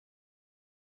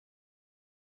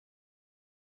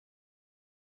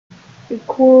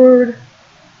Record.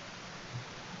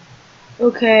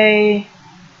 Okay.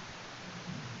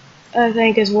 I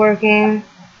think it's working.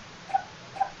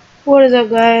 What is up,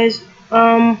 guys?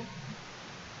 I'm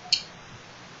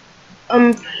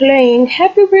playing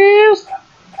Happy Wheels,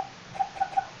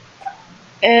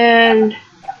 and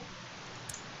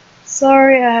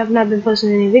sorry I have not been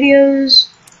posting any videos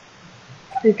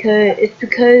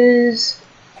because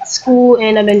school,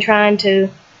 and I've been trying to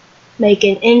make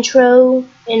an intro,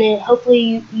 and it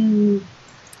hopefully you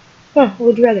what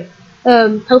would you rather?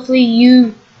 Hopefully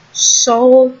you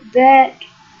saw that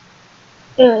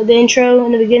the intro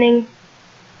in the beginning.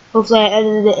 Hopefully I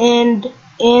edited the end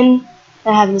in.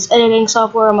 I have this editing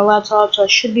software on my laptop, so I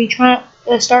should be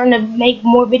starting to make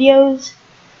more videos.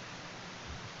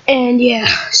 And yeah,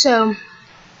 so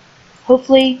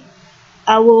hopefully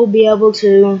I will be able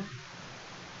to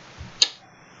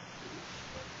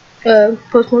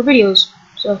post more videos.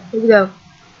 So here we go.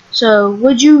 So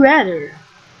would you rather?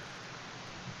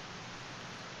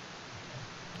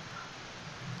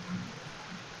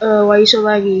 Why are you so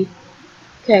laggy?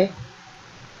 Okay.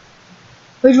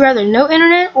 Would you rather no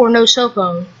internet or no cell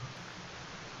phone?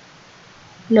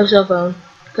 No cell phone,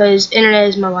 because internet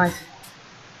is my life.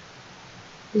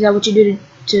 Is that what you do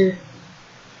to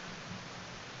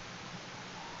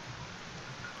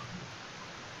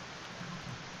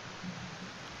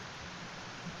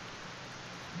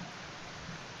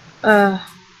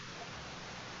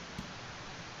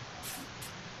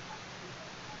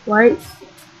White?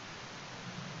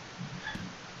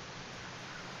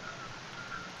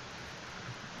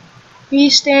 You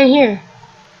stand here.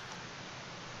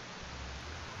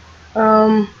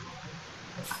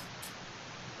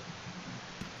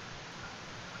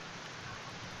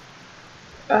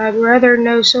 I'd rather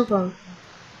no cell phone.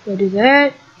 Do I do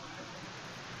that?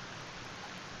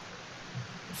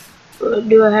 Or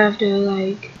do I have to,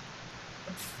 like...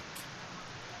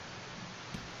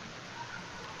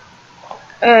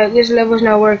 this level's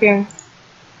not working.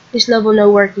 This level no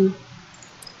working.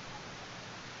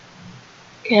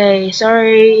 Okay,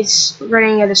 sorry, it's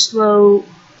running at a slow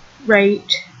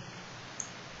rate.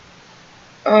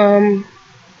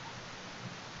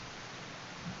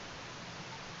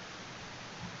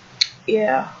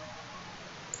 Yeah.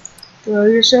 Throw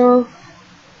yourself.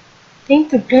 I think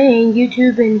they're playing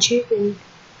YouTube and chicken.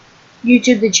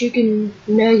 YouTube the chicken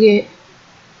nugget.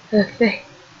 Okay.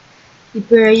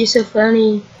 Bro, you're so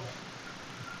funny.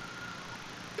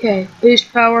 Okay,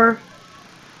 boost power.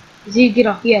 Z, get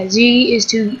off. Yeah, Z is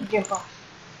to jump off.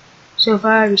 So if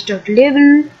I restart the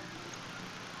level,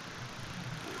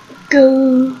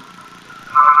 go.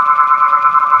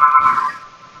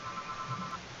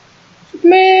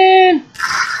 Man!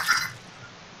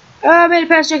 I made it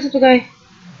past Jacksepticeye.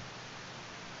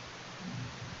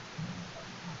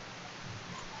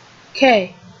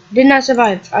 Okay, did not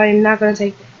survive. I'm not gonna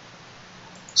take that.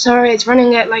 Sorry, it's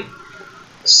running at like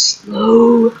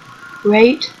slow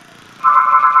rate.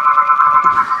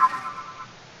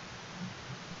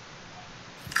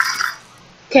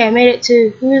 Okay, I made it to,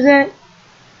 who is that?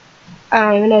 I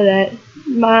don't even know that.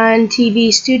 Mine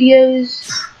TV Studios,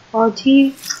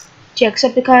 RT.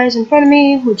 Jacksepticeye is in front of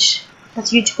me, which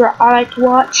that's a YouTuber I like to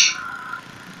watch.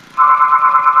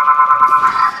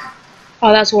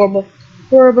 Oh, that's horrible.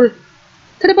 Horrible.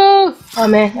 Cannonball! Oh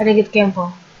man, I didn't get the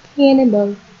cannonball.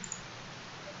 Cannonball.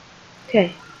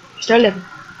 Okay, start living.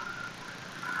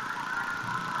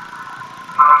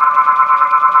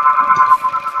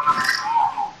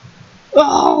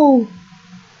 Oh!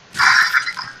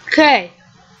 Okay,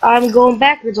 I'm going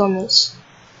backwards on this.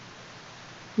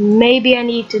 Maybe I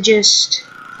need to just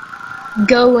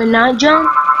go and not jump.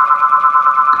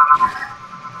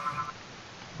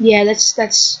 Yeah,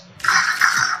 that's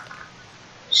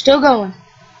still going.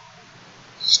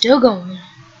 Still going.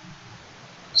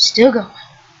 Still going.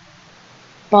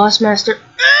 Boss Master.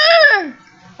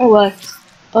 Oh well.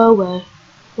 Oh well.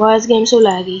 Why is the game so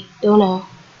laggy? Don't know.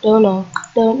 Don't know.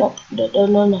 Don't know.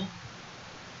 Don't know.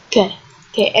 Okay.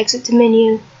 Okay, exit to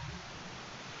menu.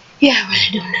 Yeah, I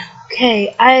really don't know.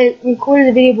 Okay, I recorded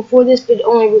a video before this, but it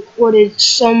only recorded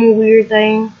some weird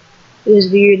thing. It was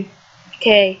weird.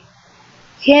 Okay.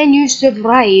 Can you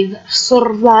survive?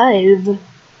 Survive?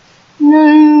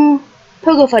 No.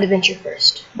 Pogo Fight Adventure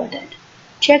first. About that.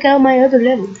 Check out my other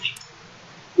levels.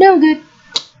 No, good.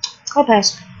 I'll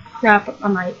pass. Nah, I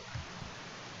might.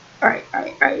 Alright.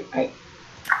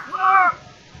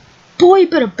 Boy, you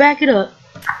better back it up.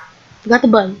 Forgot the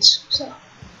buttons, so.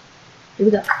 Here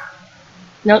we go.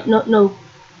 No.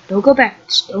 Don't go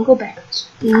backwards. Don't go backwards.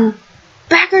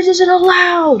 Backwards isn't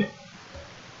allowed!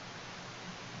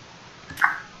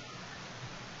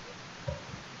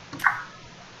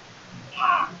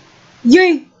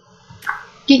 Yay!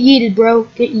 Get yeeted, bro.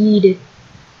 Get yeeted.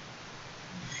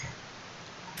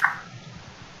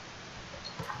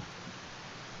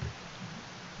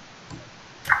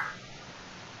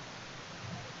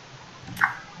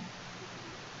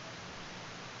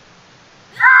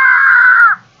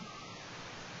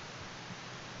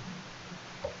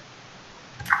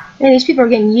 Man, these people are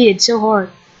getting yeeted so hard.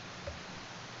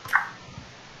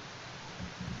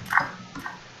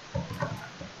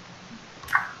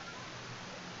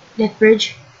 Death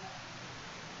bridge.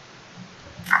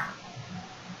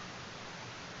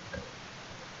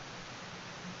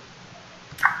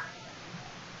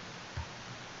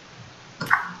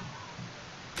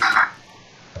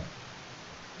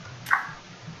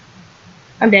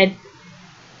 I'm dead.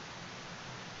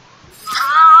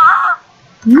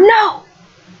 No!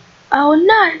 I will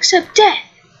not accept death.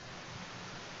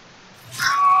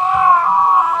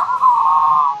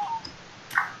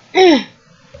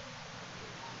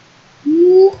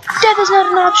 Death is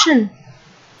not an option.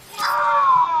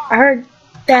 I heard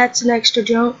that's an extra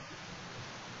jump.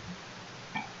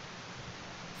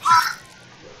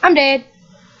 I'm dead.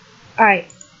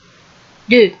 Alright.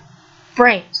 Dude.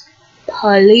 Frames.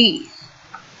 Please.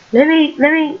 Let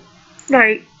me,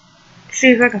 like,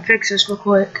 see if I can fix this real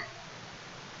quick.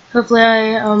 Hopefully I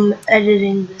am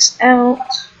editing this out.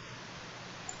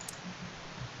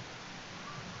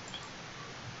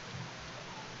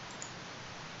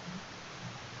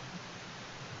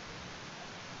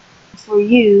 For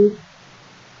you,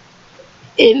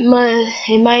 it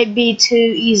might be too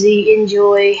easy.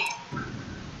 Enjoy.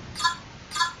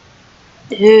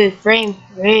 Dude, frame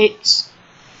rates.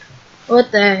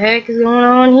 What the heck is going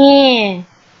on here?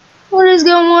 What is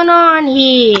going on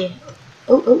here?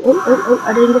 Oh,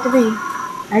 I didn't get the read.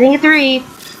 I didn't get the read.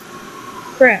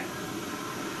 Crap.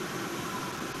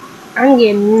 I'm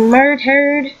getting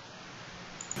murdered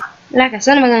like a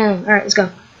son of a gun. Alright, let's go.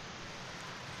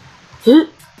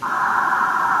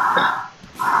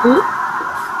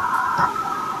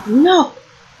 No!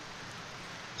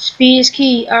 Speed is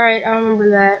key. Alright, I remember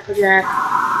that for Jack.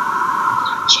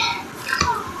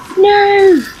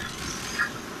 No!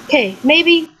 Okay,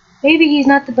 maybe he's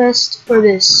not the best for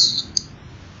this.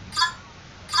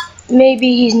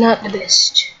 Maybe he's not the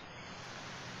best.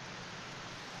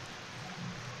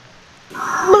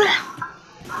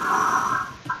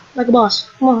 Like a boss.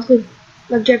 Come on, let's go.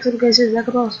 Like Jacksepticeye says, like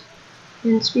a boss.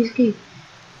 And speed is key.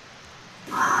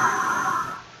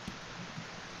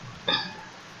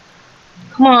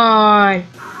 Come on.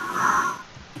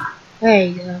 There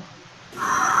you go.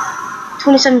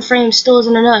 27 frames still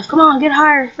isn't enough. Come on, get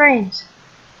higher frames.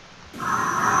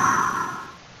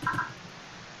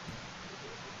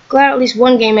 Glad at least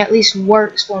one game at least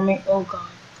works for me. Oh god.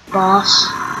 Boss.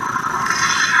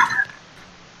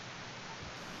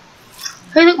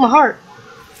 Hey, look, my heart.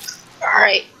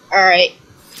 Alright.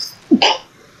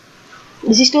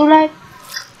 Is he still alive?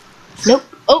 Nope.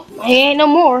 Oh, he ain't no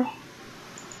more.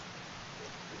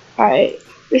 Alright.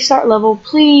 Restart level,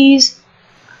 please.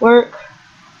 Work.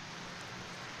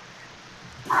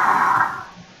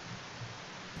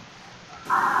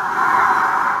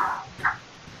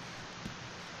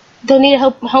 Don't need a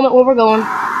helmet where we're going.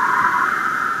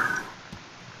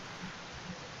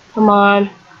 Come on.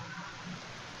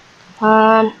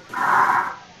 I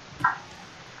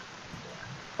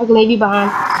can leave you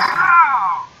behind.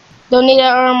 Don't need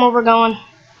that arm where we're going.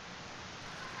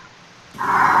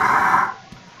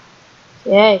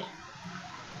 Hey.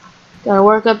 Gotta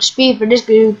work up speed for this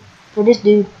dude.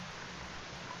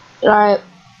 Alright.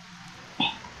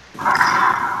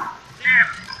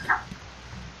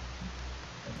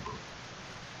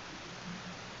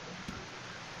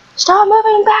 Stop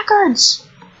moving backwards.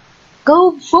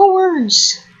 Go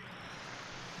forwards.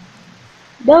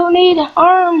 Don't need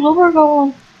arms where we're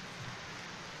going.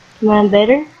 Come on,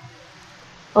 better.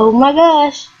 Oh my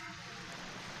gosh.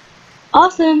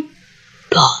 Awesome.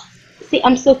 God. See,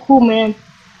 I'm so cool, man.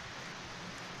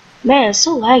 Man, it's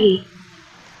so laggy.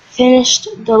 Finished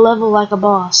the level like a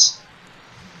boss.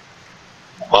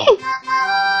 Dun,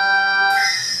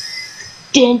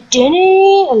 dun, dun.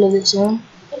 I love this song.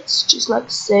 It's just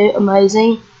like so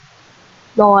amazing.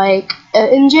 Like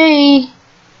MJ.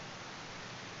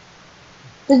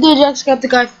 Let's do a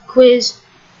Jacksepticeye quiz.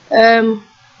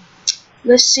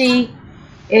 Let's see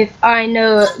if I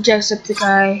know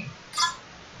Jacksepticeye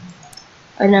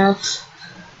enough.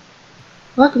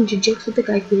 Welcome to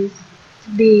Jacksepticeye quiz. To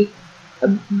be a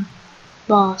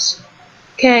boss.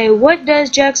 Okay, what does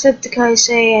Jacksepticeye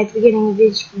say at the beginning of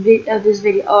this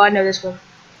video? Oh, I know this one.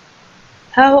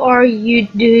 How are you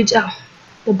dudes? Oh,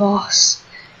 the boss.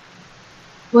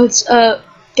 What's up,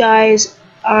 guys?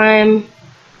 I'm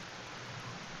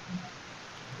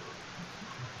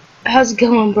How's it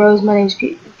going, bros? My name's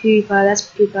PewDiePie. That's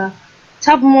PewDiePie.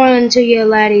 Top one to you,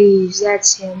 laddies.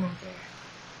 That's him right there.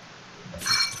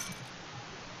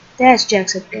 That's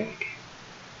Jacksepticeye.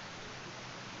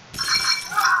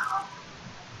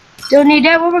 Don't need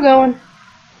that. Where we're going?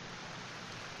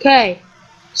 Okay.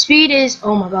 Speed is.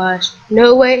 Oh my gosh.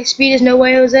 No way. Speed is no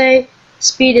way, Jose.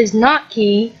 Speed is not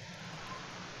key.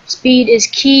 Speed is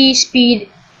key. Speed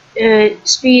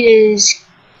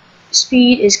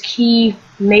is key.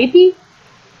 Maybe.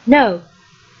 No.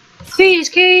 Speed is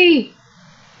key.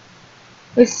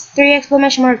 With 3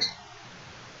 exclamation marks.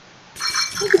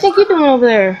 What do you think you're doing over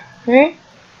there? Huh?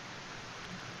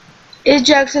 Is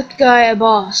Jacksepticeye a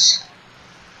boss?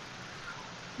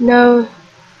 No.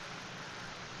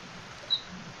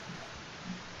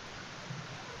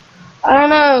 I don't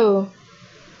know.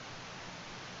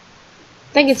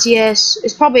 I think it's yes.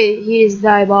 It's probably he is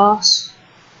thy boss.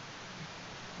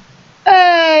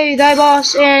 Hey, thy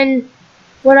boss, and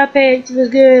what I picked was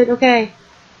good. Okay.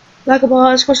 Like a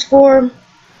boss, first form.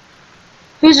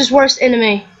 Who's his worst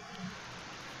enemy?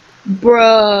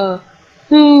 Bruh.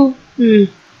 Who?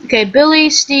 Okay, Billy,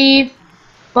 Steve,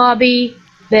 Bobby,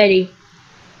 Betty.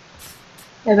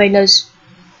 Everybody knows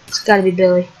it's gotta be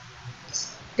Billy.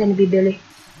 It's gonna be Billy.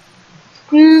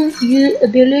 Screw you,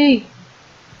 Billy.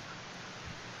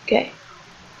 Okay.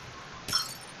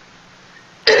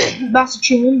 Boss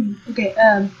Chin. Okay,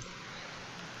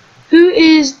 who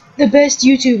is the best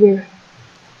YouTuber?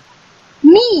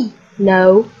 Me!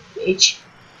 No, bitch.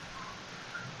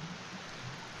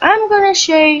 I'm gonna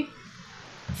say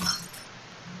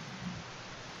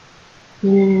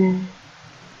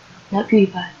not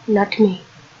PewDiePie, not me.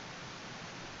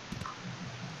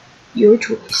 Your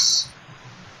choice.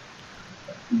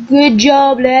 Good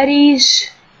job, laddies.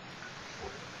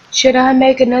 Should I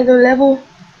make another level?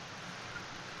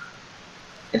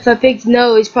 If I picked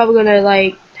no, he's probably gonna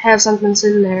like have something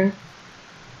sitting there.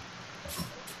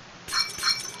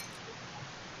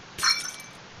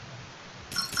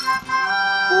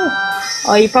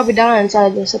 Oh, you probably die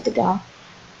inside this at the guy.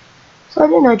 So I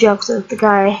did no jokes at the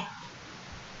guy.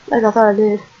 Like I thought I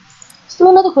did. Let's do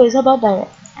another quiz. How about that?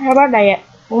 How about that?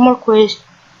 One more quiz.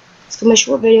 It's gonna be a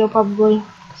short video probably,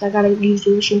 because I gotta use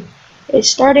the machine. It's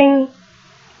staring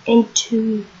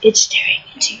into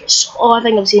your soul. Oh, I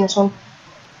think I've seen this one.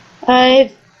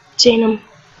 I've seen him.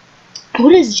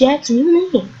 What is Jack's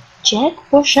real name? Jack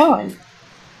or Sean?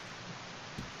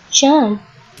 Sean.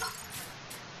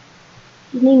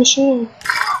 His name is Sean.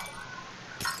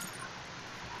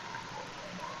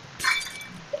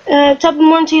 Top of the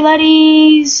morning to you,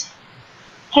 laddies.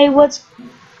 Hey, what's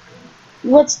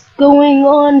going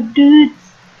on, dude?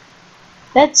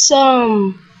 That's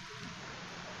I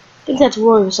think that's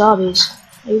Roy Wasabi's.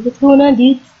 Hey, what's going on,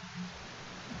 dude?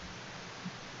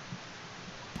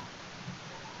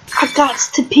 I got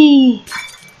to pee.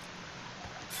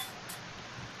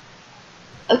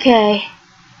 Okay.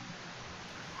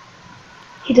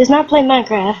 He does not play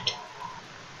Minecraft.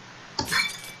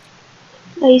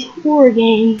 He plays horror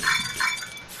games.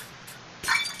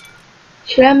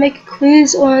 Should I make a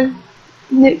quiz on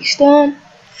next on?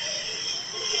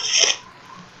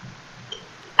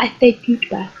 I think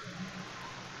PewDiePie.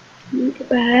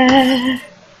 PewDiePie.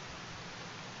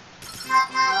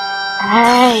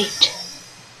 Alright.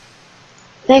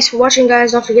 Thanks for watching,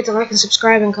 guys. Don't forget to like and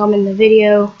subscribe and comment in the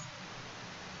video.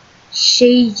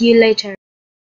 See you later.